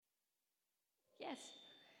yes.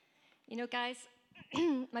 You know, guys,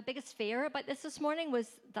 my biggest fear about this morning was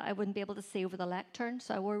that I wouldn't be able to see over the lectern,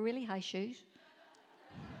 so I wore really high shoes.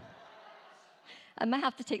 I might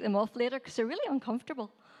have to take them off later because they're really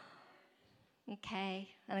uncomfortable. Okay,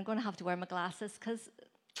 and I'm going to have to wear my glasses because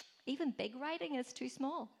even big writing is too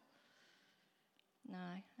small.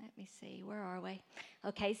 Now, let me see, where are we?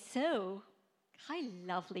 Okay, so how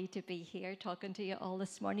lovely to be here talking to you all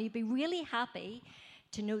this morning. You'd be really happy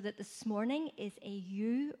to know that this morning is a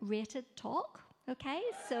U-rated talk, okay?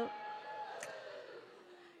 So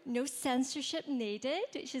no censorship needed,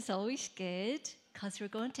 which is always good, because we're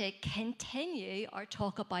going to continue our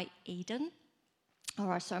talk about Eden,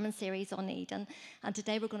 or our sermon series on Eden, and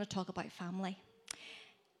today we're going to talk about family.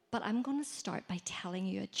 But I'm going to start by telling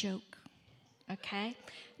you a joke, okay?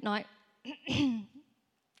 Now,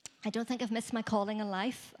 I don't think I've missed my calling in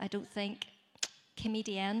life. I don't think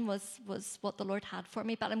comedian was what the Lord had for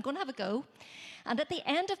me, but I'm going to have a go. And at the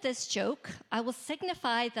end of this joke, I will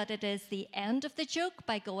signify that it is the end of the joke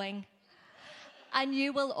by going, and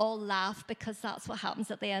you will all laugh because that's what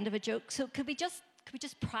happens at the end of a joke. So could we just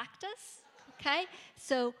practice? Okay?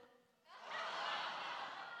 So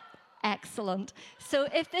excellent. So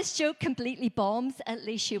if this joke completely bombs, at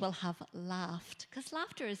least you will have laughed, because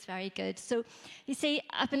laughter is very good. So you see,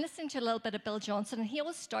 I've been listening to a little bit of Bill Johnson, and he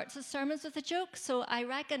always starts his sermons with a joke, so I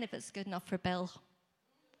reckon if it's good enough for Bill.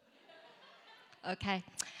 Okay,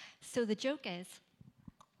 so the joke is,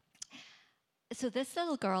 so this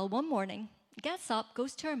little girl one morning gets up,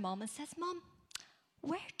 goes to her mom and says, "Mom,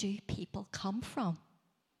 where do people come from?"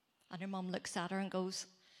 And her mom looks at her and goes,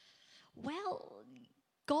 "Well,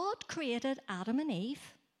 God created Adam and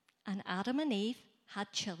Eve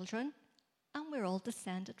had children, and we're all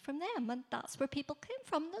descended from them, and that's where people came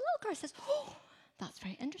from." And the little girl says, "Oh, that's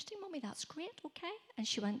very interesting, Mommy, that's great, okay." And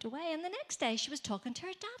she went away, and the next day she was talking to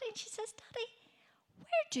her daddy, and she says, "Daddy,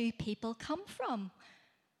 where do people come from?"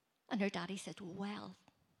 And her daddy said, "Well,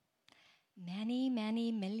 many,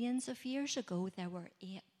 many millions of years ago, there were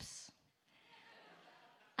apes.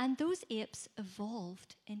 And those apes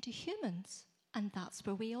evolved into humans. And that's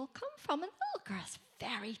where we all come from." And the little girl's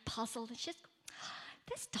very puzzled. And she's,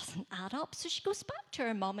 "This doesn't add up." So she goes back to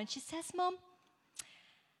her mom and she says, "Mom,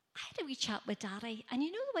 I had a wee chat with Daddy. And you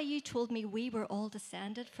know the way you told me we were all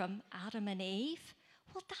descended from Adam and Eve?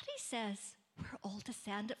 Well, Daddy says we're all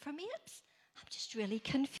descended from apes. I'm just really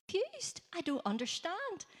confused. I don't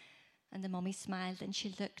understand." And the mommy smiled and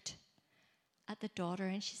she looked at the daughter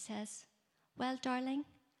and she says, "Well, darling,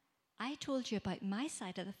 I told you about my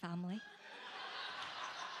side of the family.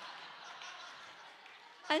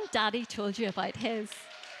 And Daddy told you about his."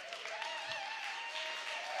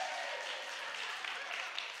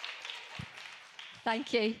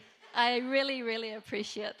 Thank you. I really, really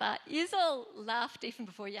appreciate that. You all laughed even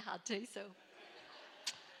before you had to, so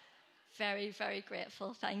very, very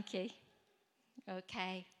grateful. Thank you.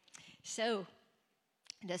 Okay, so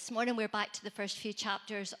this morning we're back to the first few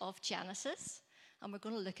chapters of Genesis, and we're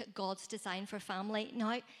going to look at God's design for family.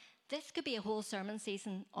 Now, this could be a whole sermon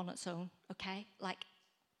season on its own, okay? Like,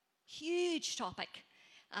 huge topic.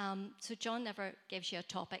 So John never gives you a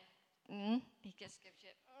topic. He just gives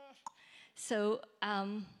you. So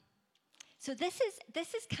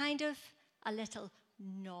this is kind of a little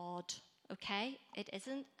nod, okay? It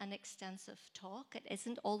isn't an extensive talk. It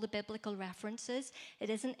isn't all the biblical references. It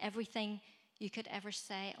isn't everything you could ever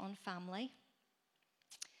say on family.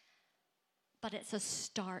 But it's a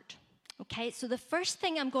start, okay? So the first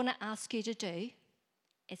thing I'm going to ask you to do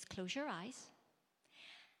is close your eyes.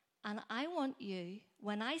 And I want you,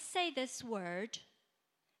 when I say this word,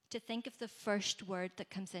 to think of the first word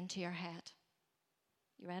that comes into your head.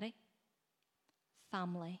 You ready?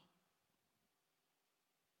 Family.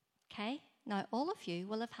 Okay? Now, all of you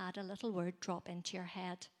will have had a little word drop into your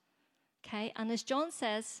head. Okay? And as John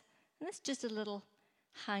says, and this is just a little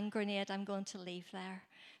hand grenade I'm going to leave there,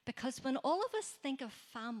 because when all of us think of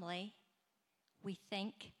family, we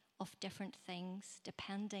think of different things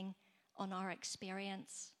depending on our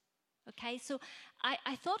experience. Okay, so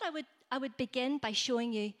I thought I would begin by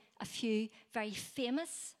showing you a few very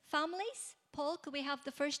famous families. Paul, could we have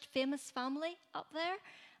the first famous family up there?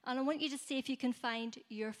 And I want you to see if you can find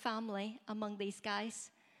your family among these guys.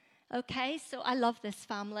 Okay, so I love this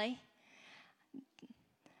family.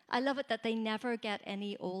 I love it that they never get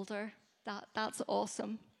any older. That's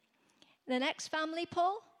awesome. The next family,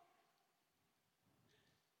 Paul?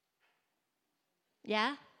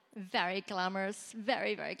 Yeah? Very glamorous,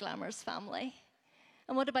 very, very glamorous family.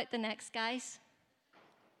 And what about the next guys?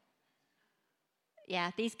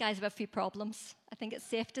 Yeah, these guys have a few problems. I think it's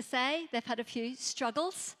safe to say they've had a few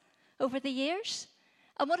struggles over the years.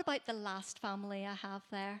 And what about the last family I have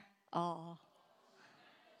there? Oh.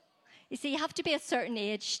 You see, you have to be a certain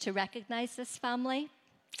age to recognize this family.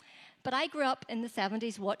 But I grew up in the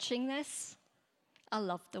 70s watching this. I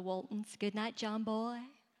loved the Waltons. Good night, John Boy.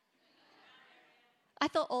 I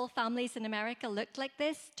thought all families in America looked like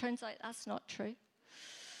this. Turns out that's not true.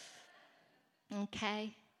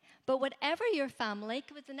 Okay. But whatever your family,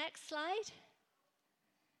 with the next slide.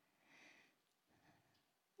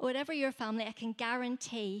 Whatever your family, I can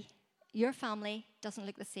guarantee your family doesn't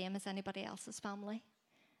look the same as anybody else's family.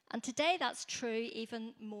 And today that's true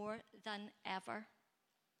even more than ever.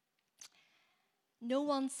 No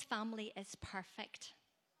one's family is perfect.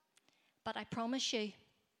 But I promise you,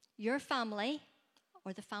 your family,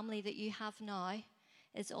 or the family that you have now,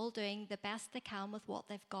 is all doing the best they can with what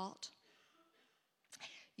they've got.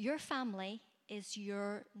 Your family is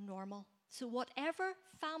your normal. So whatever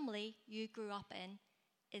family you grew up in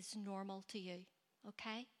is normal to you,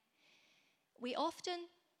 okay? We often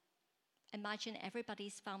imagine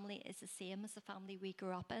everybody's family is the same as the family we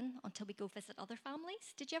grew up in until we go visit other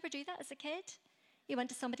families. Did you ever do that as a kid? You went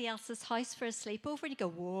to somebody else's house for a sleepover and you go,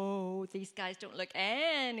 whoa, these guys don't look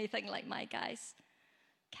anything like my guys.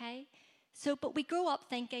 Okay? So, but we grow up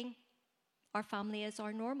thinking our family is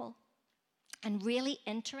our normal. And really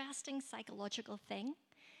interesting psychological thing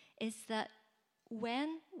is that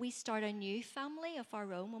when we start a new family of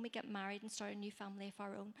our own, when we get married and start a new family of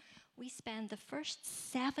our own, we spend the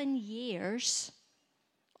first 7 years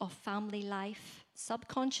of family life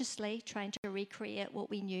subconsciously trying to recreate what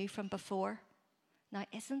we knew from before. Now,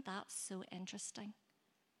 isn't that so interesting?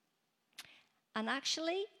 And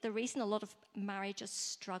actually, the reason a lot of marriages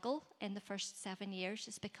struggle in the first 7 years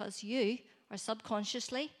is because you are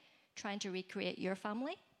subconsciously trying to recreate your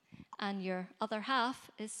family, and your other half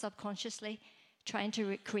is subconsciously trying to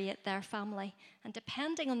recreate their family. And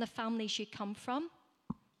depending on the families you come from,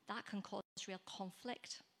 that can cause real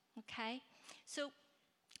conflict, okay? So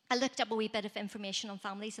I looked up a wee bit of information on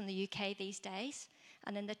families in the UK these days,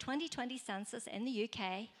 and in the 2020 census in the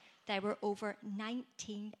UK, there were over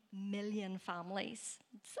 19 million families.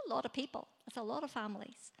 It's a lot of people. It's a lot of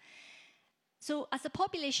families. So as the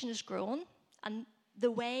population has grown, and the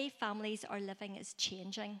way families are living is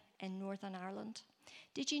changing in Northern Ireland.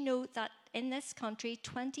 Did you know that in this country,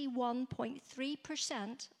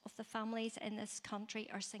 21.3% of the families in this country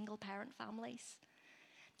are single-parent families?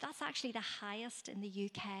 That's actually the highest in the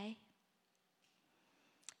UK.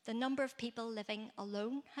 The number of people living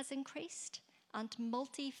alone has increased, and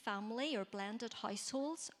multi-family or blended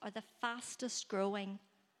households are the fastest growing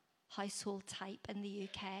household type in the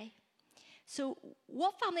UK. So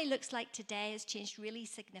what family looks like today has changed really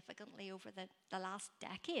significantly over the last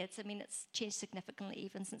decades. I mean, it's changed significantly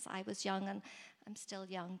even since I was young, and I'm still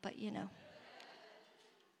young, but you know.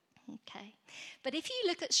 Okay. But if you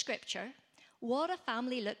look at Scripture, what a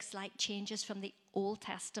family looks like changes from the Old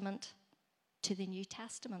Testament to the New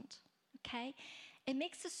Testament, okay? It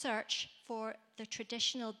makes the search for the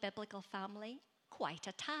traditional biblical family quite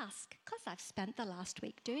a task, because I've spent the last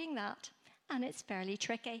week doing that, and it's fairly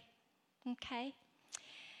tricky, okay?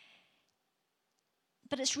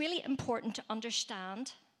 But it's really important to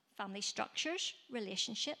understand family structures,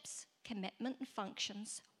 relationships, commitment, and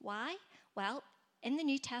functions. Why? Well, in the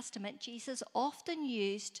New Testament, Jesus often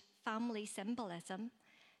used family symbolism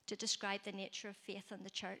to describe the nature of faith in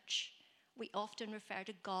the church. We often refer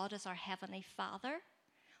to God as our Heavenly Father.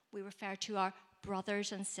 We refer to our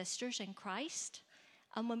brothers and sisters in Christ.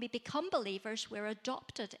 And when we become believers, we're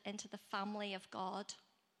adopted into the family of God.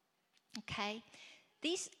 Okay?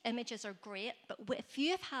 These images are great, but if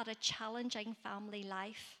you've had a challenging family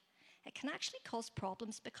life, it can actually cause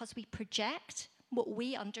problems because we project what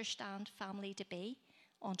we understand family to be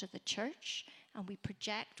onto the church, and we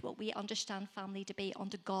project what we understand family to be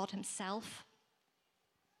onto God Himself.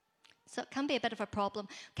 So it can be a bit of a problem.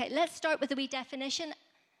 Okay, let's start with a wee definition.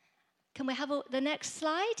 Can we have the next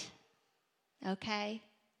slide? Okay,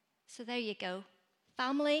 so there you go.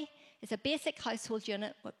 Family is a basic household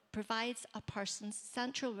unit that provides a person's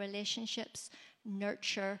central relationships,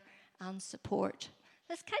 nurture, and support.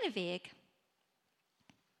 That's kind of vague.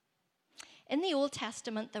 In the Old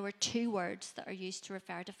Testament, there were 2 words that are used to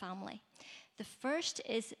refer to family. The first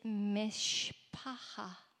is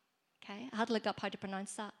mishpacha. Okay, I had to look up how to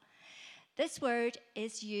pronounce that. This word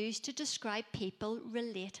is used to describe people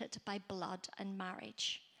related by blood and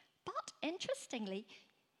marriage. But interestingly,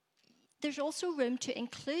 there's also room to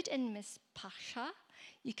include in mishpacha.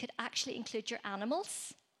 You could actually include your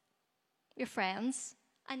animals, your friends,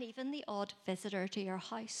 and even the odd visitor to your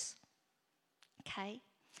house. Okay.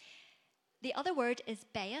 The other word is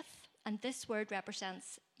bayith, And this word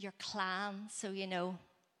represents your clan. So, you know,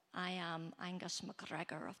 I am Angus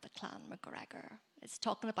MacGregor of the clan MacGregor. It's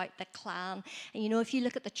talking about the clan. And, you know, if you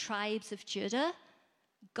look at the tribes of Judah,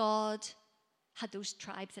 God had those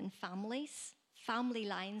tribes in families. Family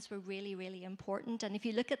lines were really, really important. And if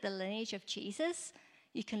you look at the lineage of Jesus,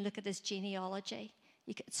 you can look at his genealogy.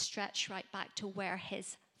 You could stretch right back to where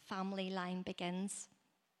his family line begins.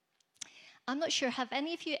 I'm not sure, have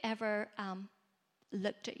any of you ever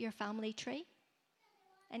looked at your family tree?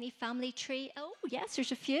 Any family tree? Oh, yes,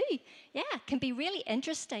 there's a few. Yeah, it can be really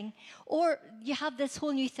interesting. Or you have this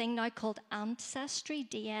whole new thing now called Ancestry,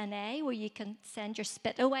 DNA, where you can send your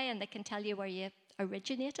spit away and they can tell you where you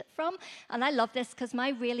originated from. And I love this because my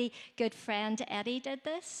really good friend Eddie did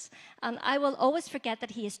this. And I will always forget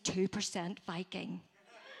that he is 2% Viking,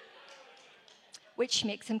 which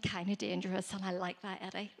makes him kind of dangerous. And I like that,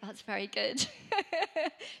 Eddie. That's very good.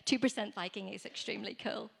 2% Viking is extremely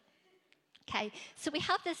cool. Okay, so we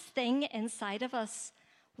have this thing inside of us.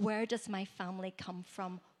 Where does my family come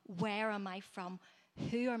from? Where am I from?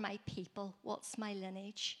 Who are my people? What's my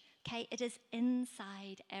lineage? Okay, it is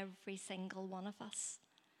inside every single one of us.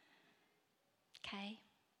 Okay?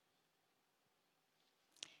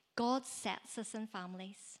 God sets us in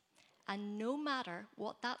families, and no matter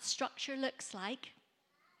what that structure looks like,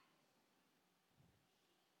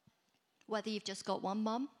 whether you've just got one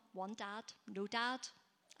mum, one dad, no dad,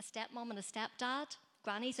 a stepmom and a stepdad,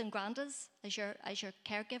 grannies and grandas as your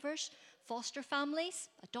caregivers, foster families,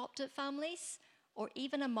 adopted families, or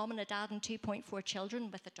even a mum and a dad and 2.4 children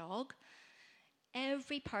with a dog.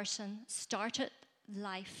 Every person started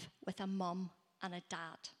life with a mum and a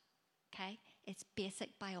dad. Okay? It's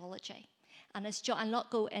basic biology. And as I'll not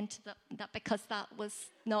go into that because that was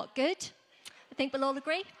not good. I think we'll all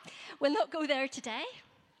agree. We'll not go there today.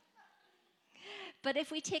 But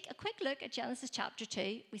if we take a quick look at Genesis chapter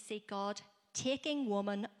 2, we see God taking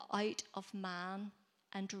woman out of man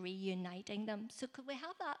and reuniting them. So could we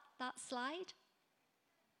have that slide?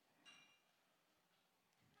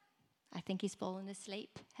 I think he's fallen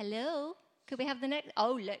asleep. Hello? Could we have the next?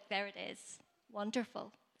 Oh, look, there it is.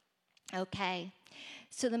 Wonderful. Okay.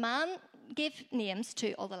 So the man gave names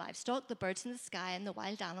to all the livestock, the birds in the sky, and the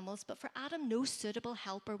wild animals, but for Adam no suitable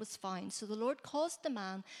helper was found. So the Lord caused the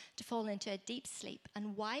man to fall into a deep sleep,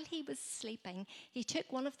 and while he was sleeping, he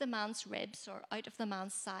took one of the man's ribs, or out of the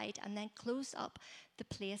man's side, and then closed up the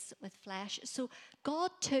place with flesh. So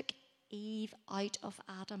God took Eve out of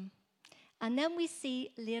Adam. And then we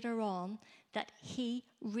see later on that he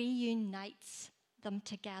reunites them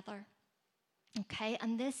together. Okay,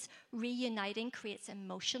 and this reuniting creates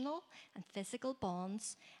emotional and physical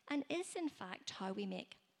bonds and is in fact how we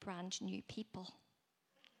make brand new people.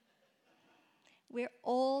 We're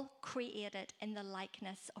all created in the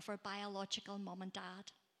likeness of our biological mum and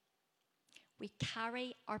dad. We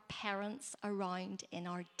carry our parents around in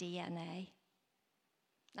our DNA.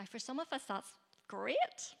 Now, for some of us, that's great.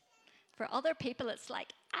 For other people, it's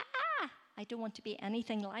like, I don't want to be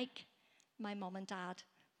anything like my mum and dad.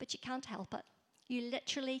 But you can't help it. You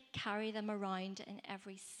literally carry them around in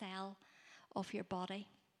every cell of your body.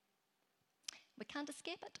 We can't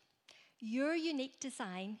escape it. Your unique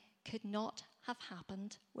design could not have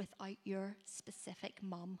happened without your specific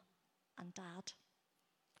mum and dad.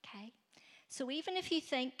 Okay? So even if you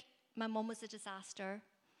think my mum was a disaster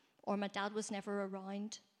or my dad was never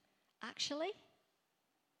around, actually,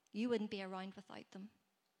 you wouldn't be around without them.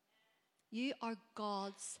 You are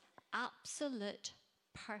God's absolute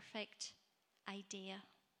perfect idea.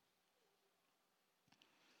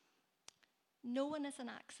 No one is an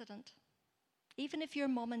accident. Even if your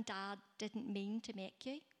mum and dad didn't mean to make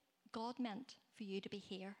you, God meant for you to be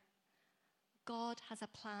here. God has a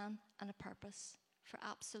plan and a purpose for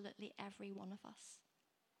absolutely every one of us.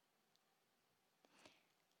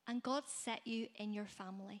 And God set you in your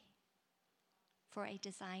family for a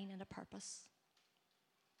design and a purpose.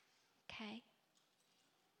 Okay?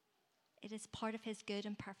 It is part of his good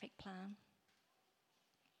and perfect plan.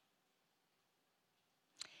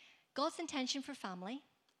 God's intention for family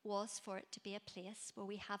was for it to be a place where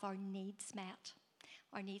we have our needs met.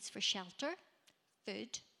 Our needs for shelter,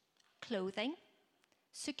 food, clothing,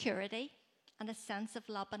 security, and a sense of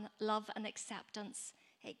love and acceptance.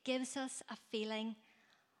 It gives us a feeling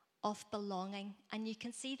of belonging. And you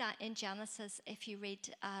can see that in Genesis if you read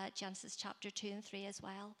Genesis chapter 2 and 3 as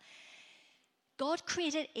well. God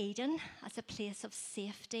created Eden as a place of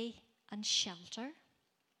safety and shelter,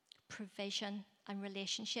 provision and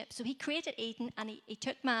relationship. So he created Eden and he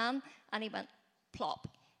took man and he went plop.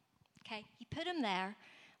 Okay, he put him there.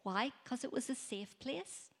 Why? Because it was a safe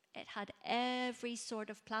place. It had every sort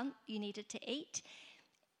of plant you needed to eat.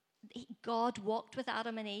 God walked with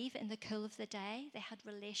Adam and Eve in the cool of the day. They had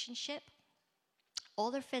relationship.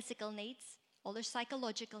 All their physical needs, all their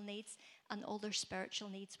psychological needs, and all their spiritual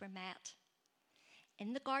needs were met.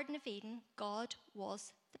 In the Garden of Eden, God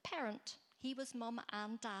was the parent. He was mum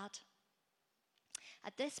and dad.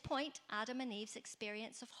 At this point, Adam and Eve's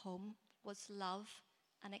experience of home was love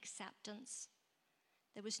and acceptance.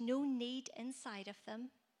 There was no need inside of them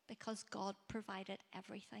because God provided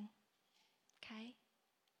everything. Okay?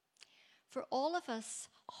 For all of us,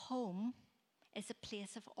 home is a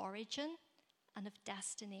place of origin and of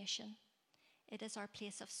destination. It is our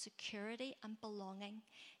place of security and belonging.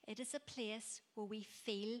 It is a place where we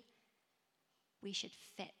feel we should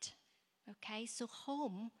fit. Okay, so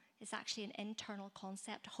home is actually an internal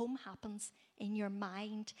concept. Home happens in your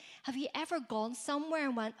mind. Have you ever gone somewhere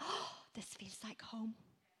and went, oh, this feels like home?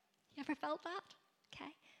 You ever felt that?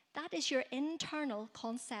 Okay, that is your internal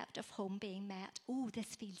concept of home being met. Oh,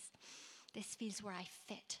 this feels where I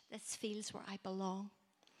fit. This feels where I belong.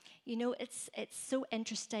 You know, it's so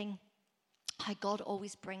interesting how God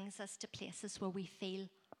always brings us to places where we feel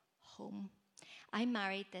home. I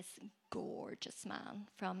married this gorgeous man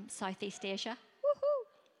from Southeast Asia. Woohoo!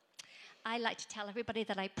 I like to tell everybody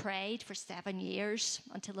that I prayed for 7 years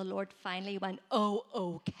until the Lord finally went, oh,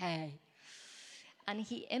 okay. And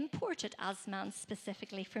he imported Asman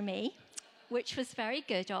specifically for me, which was very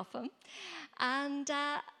good of him. And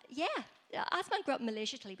Asman grew up in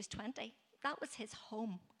Malaysia till he was 20. That was his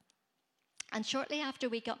home. And shortly after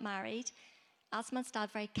we got married, Asman's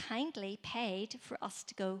dad very kindly paid for us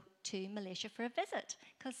to go to Malaysia for a visit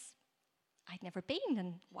because I'd never been.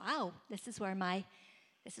 And wow, this is where my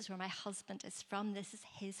husband is from. This is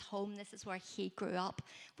his home. This is where he grew up.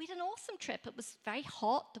 We had an awesome trip. It was very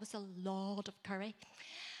hot. There was a lot of curry.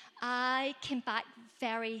 I came back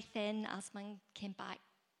very thin. Asman came back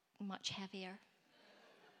much heavier.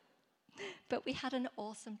 But we had an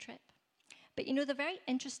awesome trip. But you know, the very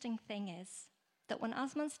interesting thing is that when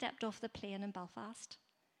Asman stepped off the plane in Belfast,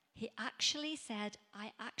 he actually said,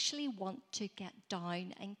 I actually want to get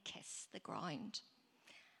down and kiss the ground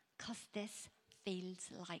because this feels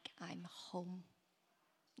like I'm home.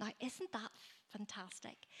 Now, isn't that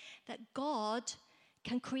fantastic? That God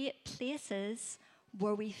can create places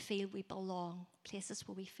where we feel we belong, places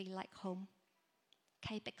where we feel like home.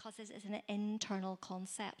 Okay, because it is an internal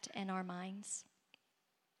concept in our minds.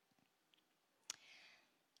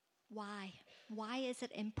 Why? Why is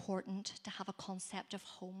it important to have a concept of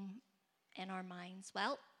home in our minds?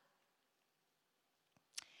 Well,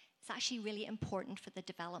 it's actually really important for the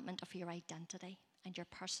development of your identity and your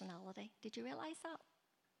personality. Did you realize that?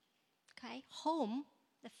 Okay, home,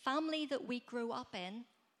 the family that we grew up in,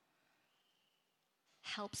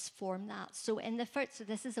 helps form that. So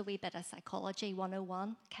this is a wee bit of psychology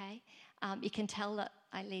 101, okay? You can tell that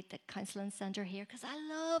I lead the counselling centre here because I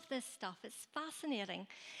love this stuff. It's fascinating.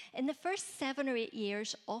 In the first 7 or 8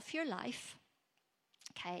 years of your life,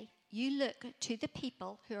 okay, you look to the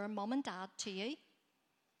people who are mum and dad to you.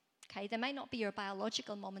 Okay, they might not be your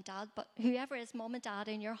biological mum and dad, but whoever is mum and dad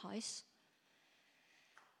in your house,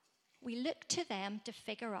 we look to them to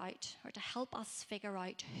figure out or to help us figure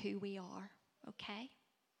out who we are. Okay?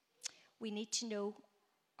 We need to know,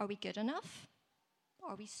 are we good enough?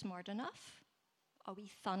 Are we smart enough? Are we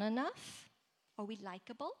fun enough? Are we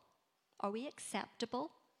likable? Are we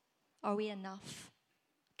acceptable? Are we enough?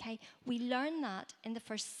 Okay? We learn that in the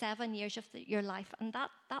first 7 years of your life, and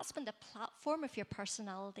that's when the platform of your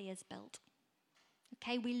personality is built.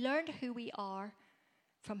 Okay? We learn who we are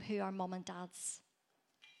from who our mum and dads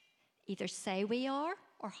either say we are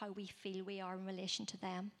or how we feel we are in relation to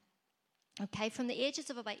them. Okay, from the ages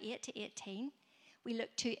of about 8 to 18, we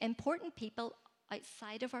look to important people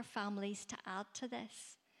outside of our families to add to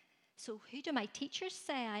this. So who do my teachers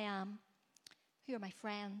say I am? Who are my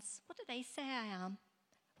friends? What do they say I am?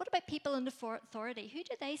 What about people in authority? Who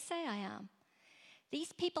do they say I am?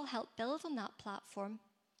 These people help build on that platform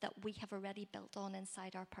that we have already built on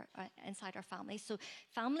inside our family. So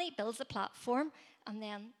family builds a platform, and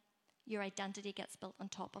then your identity gets built on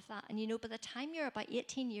top of that. And you know, by the time you're about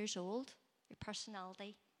 18 years old, your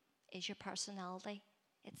personality is your personality.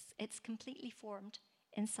 It's completely formed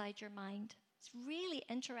inside your mind. It's really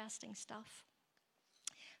interesting stuff.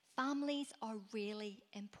 Families are really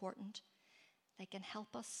important. They can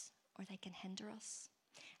help us or they can hinder us.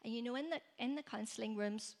 And you know, in the counselling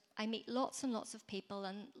rooms, I meet lots and lots of people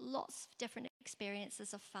and lots of different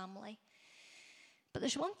experiences of family. But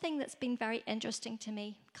there's one thing that's been very interesting to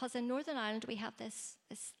me, because in Northern Ireland we have this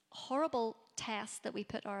horrible test that we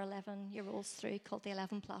put our 11-year-olds through called the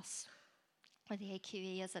 11+, or the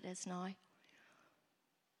AQE as it is now.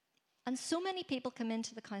 And so many people come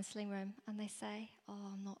into the counselling room and they say,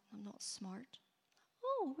 oh, I'm not smart.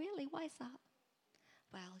 Oh, really? Why is that?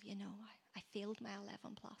 Well, I failed my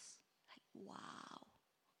 11 plus. Like, wow.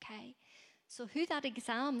 Okay. So who that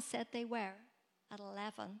exam said they were at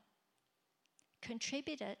 11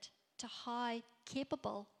 contributed to how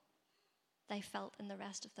capable they felt in the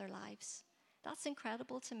rest of their lives. That's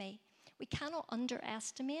incredible to me. We cannot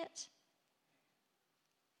underestimate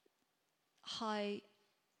how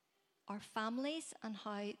our families and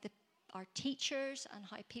how our teachers and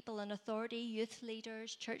how people in authority, youth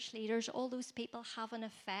leaders, church leaders, all those people have an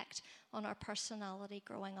effect on our personality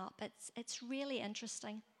growing up. It's really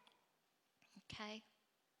interesting. Okay.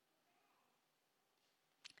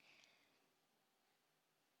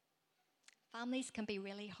 Families can be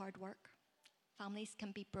really hard work. Families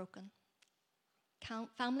can be broken.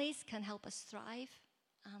 Families can help us thrive,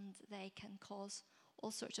 and they can cause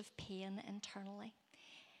all sorts of pain internally.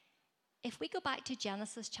 If we go back to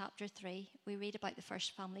Genesis chapter 3, we read about the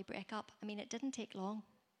first family breakup. I mean, it didn't take long.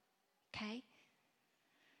 Okay?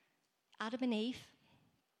 Adam and Eve,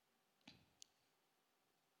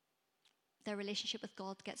 their relationship with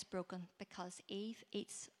God gets broken because Eve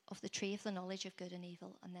eats of the tree of the knowledge of good and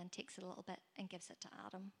evil and then takes a little bit and gives it to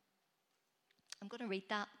Adam. I'm going to read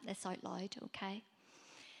this out loud, okay?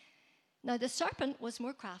 Now the serpent was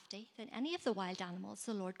more crafty than any of the wild animals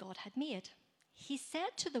the Lord God had made. He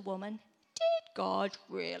said to the woman, "Did God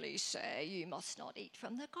really say you must not eat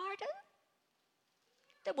from the garden?"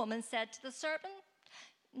 The woman said to the serpent,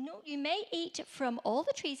 "No, you may eat from all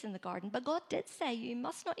the trees in the garden, but God did say you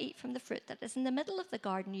must not eat from the fruit that is in the middle of the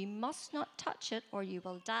garden. You must not touch it or you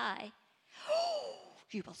will die." "Oh,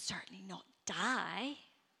 you will certainly not die,"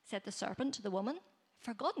 said the serpent to the woman.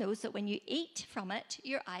 "For God knows that when you eat from it,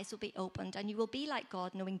 your eyes will be opened and you will be like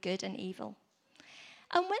God, knowing good and evil."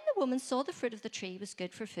 And when the woman saw the fruit of the tree was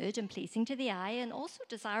good for food and pleasing to the eye and also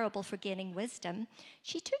desirable for gaining wisdom,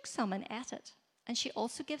 she took some and ate it. And she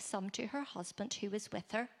also gave some to her husband who was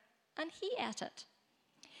with her, and he ate it.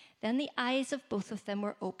 Then the eyes of both of them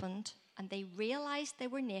were opened, and they realized they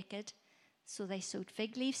were naked, so they sewed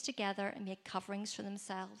fig leaves together and made coverings for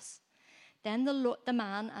themselves. Then the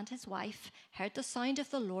man and his wife heard the sound of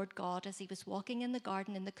the Lord God as he was walking in the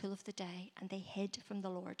garden in the cool of the day, and they hid from the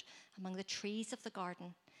Lord among the trees of the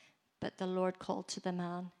garden. But the Lord called to the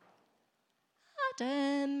man,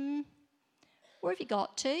 "Adam, where have you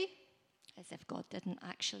got to?" As if God didn't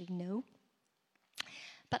actually know.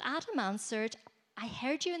 But Adam answered, "I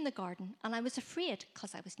heard you in the garden, and I was afraid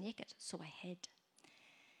because I was naked, so I hid."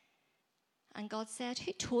 And God said,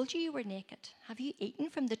 "Who told you you were naked? Have you eaten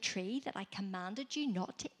from the tree that I commanded you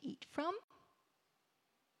not to eat from?"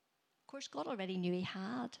 Of course, God already knew he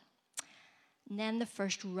had. And then the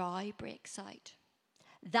first row breaks out.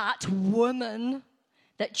 "That woman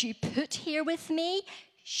that you put here with me,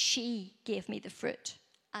 she gave me the fruit,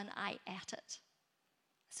 and I ate it."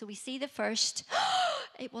 So we see the first,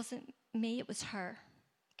 it wasn't me, it was her.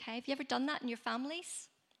 Okay, have you ever done that in your families?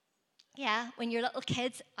 Yeah, when you're little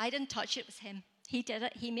kids, I didn't touch it, it was him. He did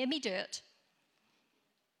it, he made me do it.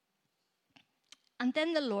 And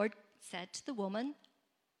then the Lord said to the woman,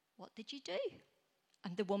 "What did you do?"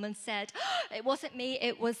 And the woman said, "It wasn't me,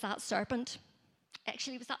 it was that serpent.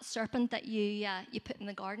 Actually, it was that serpent that you put in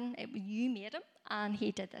the garden. You made him, and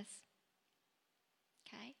he did this."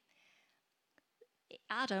 Okay.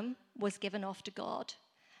 Adam was given off to God.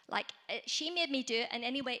 Like, she made me do it, and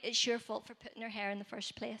anyway, it's your fault for putting her hair in the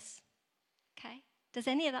first place. Okay? Does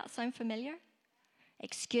any of that sound familiar?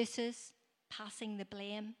 Excuses, passing the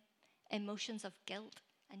blame, emotions of guilt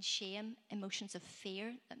and shame, emotions of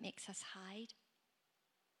fear that makes us hide.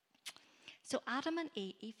 So Adam and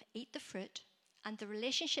Eve eat the fruit, and the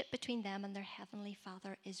relationship between them and their heavenly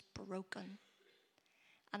Father is broken.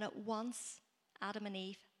 And at once, Adam and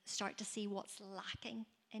Eve start to see what's lacking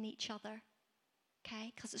in each other.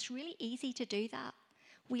 Okay? Because it's really easy to do that.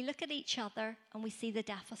 We look at each other and we see the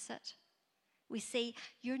deficit. We see,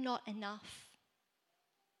 "You're not enough.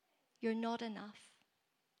 You're not enough."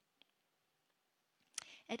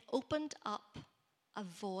 It opened up a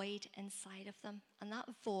void inside of them, and that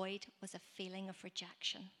void was a feeling of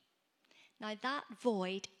rejection. Now that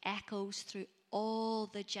void echoes through all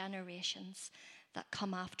the generations that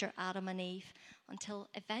come after Adam and Eve until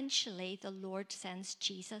eventually the Lord sends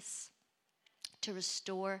Jesus to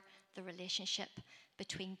restore the relationship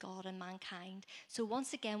between God and mankind. So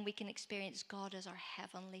once again, we can experience God as our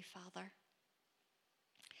heavenly Father.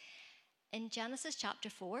 In Genesis chapter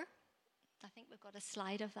 4, I think we've got a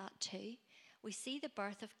slide of that too, we see the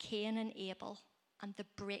birth of Cain and Abel and the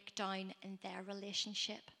breakdown in their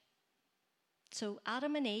relationship. So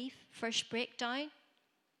Adam and Eve, first breakdown,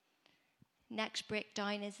 next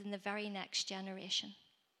breakdown is in the very next generation.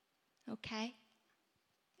 Okay?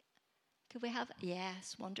 Could we have?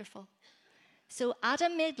 Yes, wonderful. So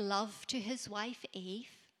Adam made love to his wife Eve,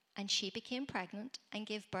 and she became pregnant and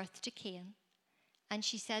gave birth to Cain. And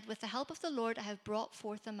she said, with the help of the Lord, I have brought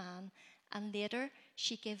forth a man. And later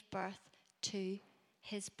she gave birth to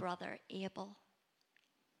his brother Abel.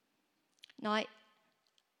 Now,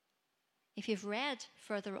 if you've read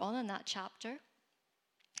further on in that chapter,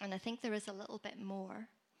 and I think there is a little bit more,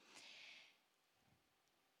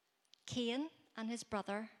 Cain and his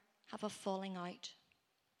brother have a falling out.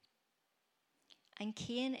 And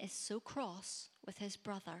Cain is so cross with his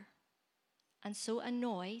brother and so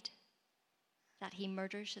annoyed that he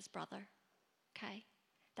murders his brother. Okay?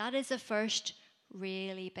 That is the first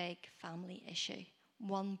really big family issue.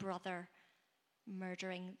 One brother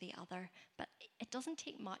murdering the other. But it doesn't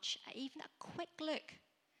take much. Even a quick look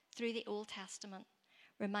through the Old Testament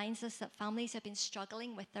reminds us that families have been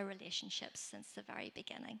struggling with their relationships since the very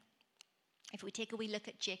beginning. If we take a wee look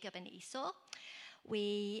at Jacob and Esau,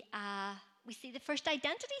 we see the first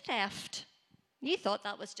identity theft. You thought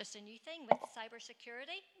that was just a new thing with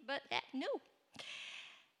cybersecurity, but no.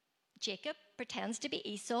 Jacob pretends to be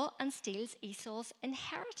Esau and steals Esau's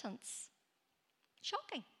inheritance.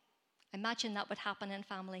 Shocking. Imagine that would happen in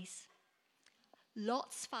families.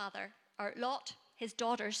 His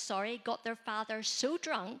daughters, got their father so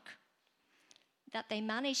drunk that they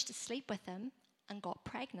managed to sleep with him and got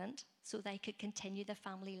pregnant so they could continue the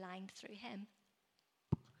family line through him.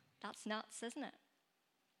 That's nuts, isn't it?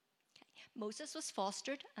 Okay. Moses was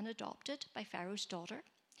fostered and adopted by Pharaoh's daughter.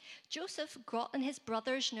 Joseph got on his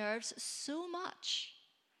brother's nerves so much.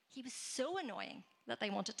 He was so annoying that they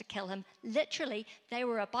wanted to kill him. Literally, they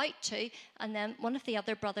were about to, and then one of the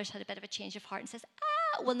other brothers had a bit of a change of heart and says,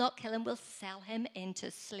 we'll not kill him, we'll sell him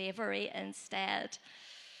into slavery instead.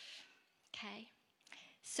 Okay.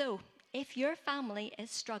 So, if your family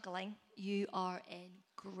is struggling, you are in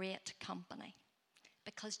great company.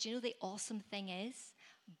 Because do you know the awesome thing is?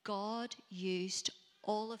 God used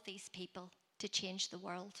all of these people to change the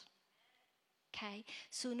world. Okay?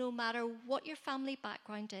 So no matter what your family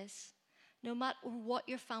background is, no matter what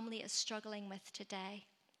your family is struggling with today,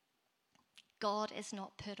 God is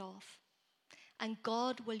not put off. And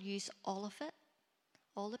God will use all of it,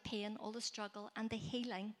 all the pain, all the struggle, and the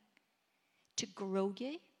healing to grow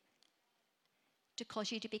you, to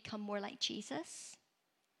cause you to become more like Jesus,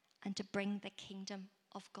 and to bring the kingdom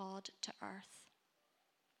of God to earth.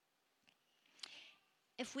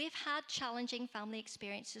 If we've had challenging family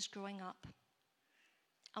experiences growing up,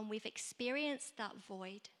 and we've experienced that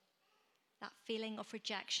void, that feeling of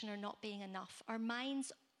rejection or not being enough, our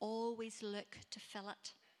minds always look to fill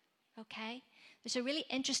it, okay? There's a really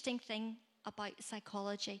interesting thing about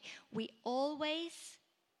psychology. We always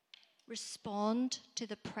respond to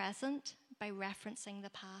the present by referencing the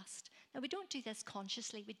past. Now, we don't do this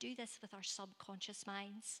consciously. We do this with our subconscious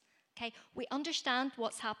minds. Okay, we understand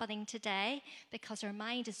what's happening today because our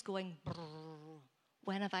mind is going,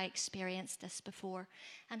 when have I experienced this before?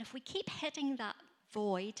 And if we keep hitting that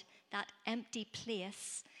void, that empty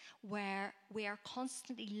place where we are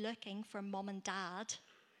constantly looking for mom and dad,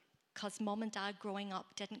 because mom and dad growing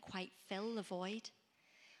up didn't quite fill the void,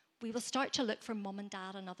 we will start to look for mom and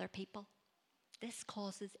dad and other people. This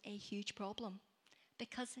causes a huge problem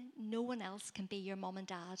because no one else can be your mom and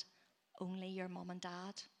dad, only your mom and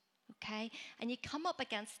dad. Okay? And you come up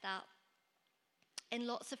against that in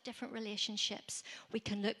lots of different relationships. We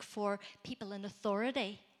can look for people in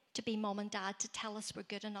authority to be mom and dad, to tell us we're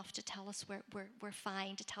good enough, to tell us we're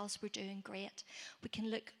fine, to tell us we're doing great. We can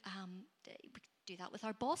look, we can do that with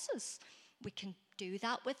our bosses. We can do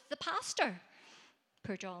that with the pastor.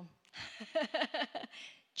 Poor John.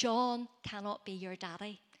 John cannot be your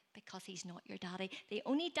daddy because he's not your daddy. The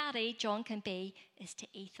only daddy John can be is to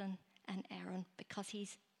Ethan and Aaron because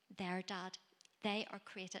he's their dad. They are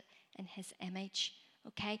created in his image.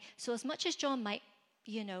 Okay? So as much as John might,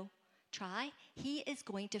 try, he is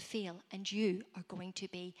going to fail and you are going to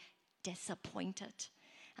be disappointed.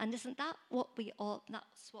 And isn't that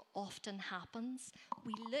that's what often happens?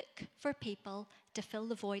 We look for people to fill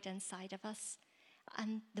the void inside of us.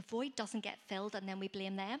 And the void doesn't get filled and then we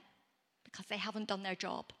blame them because they haven't done their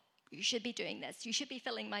job. You should be doing this. You should be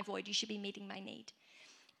filling my void. You should be meeting my need.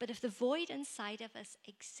 But if the void inside of us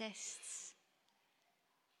exists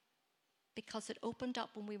because it opened up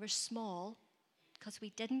when we were small, because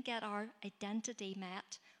we didn't get our identity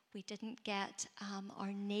met, we didn't get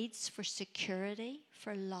our needs for security,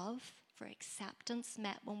 for love, for acceptance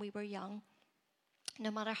met when we were young, no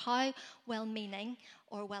matter how well-meaning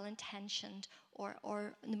or well-intentioned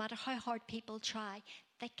or no matter how hard people try,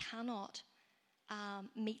 they cannot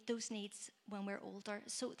meet those needs when we're older.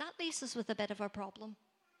 So that leaves us with a bit of a problem.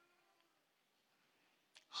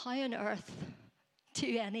 How on earth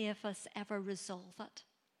do any of us ever resolve it?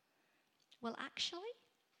 Well, actually,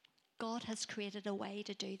 God has created a way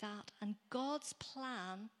to do that. And God's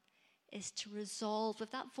plan is to resolve.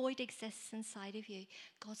 If that void exists inside of you,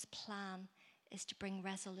 God's plan is to bring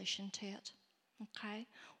resolution to it. Okay?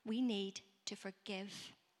 We need to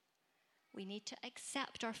forgive. We need to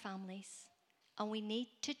accept our families. And we need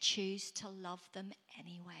to choose to love them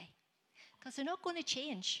anyway. Because they're not going to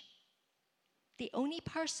change. The only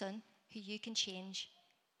person who you can change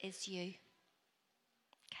is you.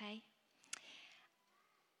 Okay?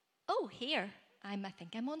 Oh, here. I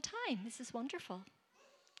think I'm on time. This is wonderful.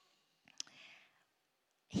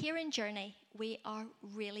 Here in Journey, we are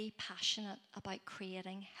really passionate about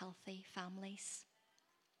creating healthy families.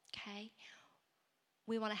 Okay?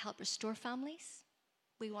 We want to help restore families.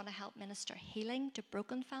 We want to help minister healing to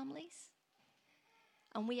broken families.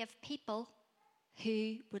 And we have people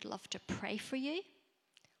who would love to pray for you.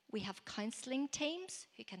 We have counselling teams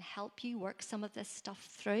who can help you work some of this stuff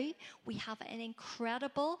through. We have an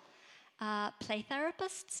incredible play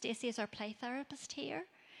therapist. Stacey is our play therapist here.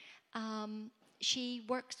 She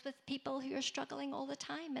works with people who are struggling all the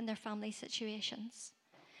time in their family situations.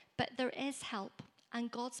 But there is help,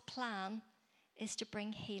 and God's plan is to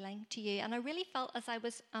bring healing to you. And I really felt as I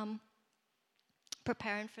was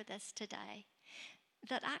preparing for this today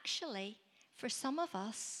that actually, for some of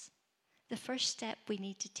us, the first step we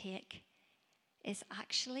need to take is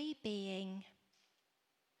actually being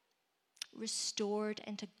restored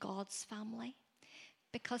into God's family.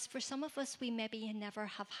 Because for some of us, we maybe never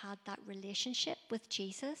have had that relationship with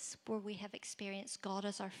Jesus where we have experienced God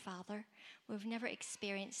as our Father. We've never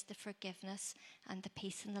experienced the forgiveness and the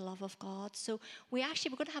peace and the love of God. So we're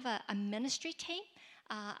going to have a ministry team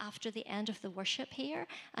after the end of the worship here.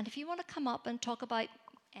 And if you want to come up and talk about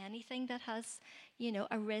anything that has,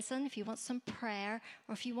 arisen, if you want some prayer,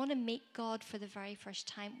 or if you want to meet God for the very first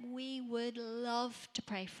time, we would love to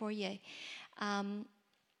pray for you.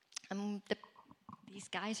 These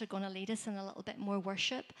guys are going to lead us in a little bit more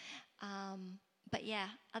worship. But yeah,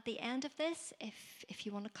 at the end of this, if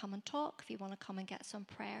you want to come and talk, if you want to come and get some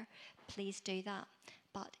prayer, please do that.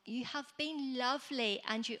 But you have been lovely,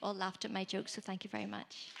 and you all laughed at my jokes, so thank you very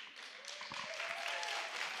much.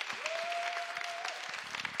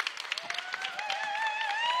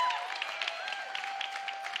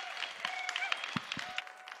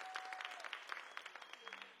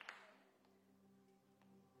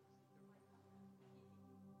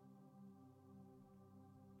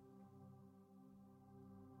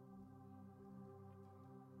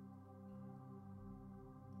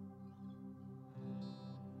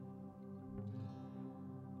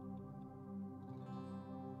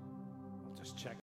 Just check.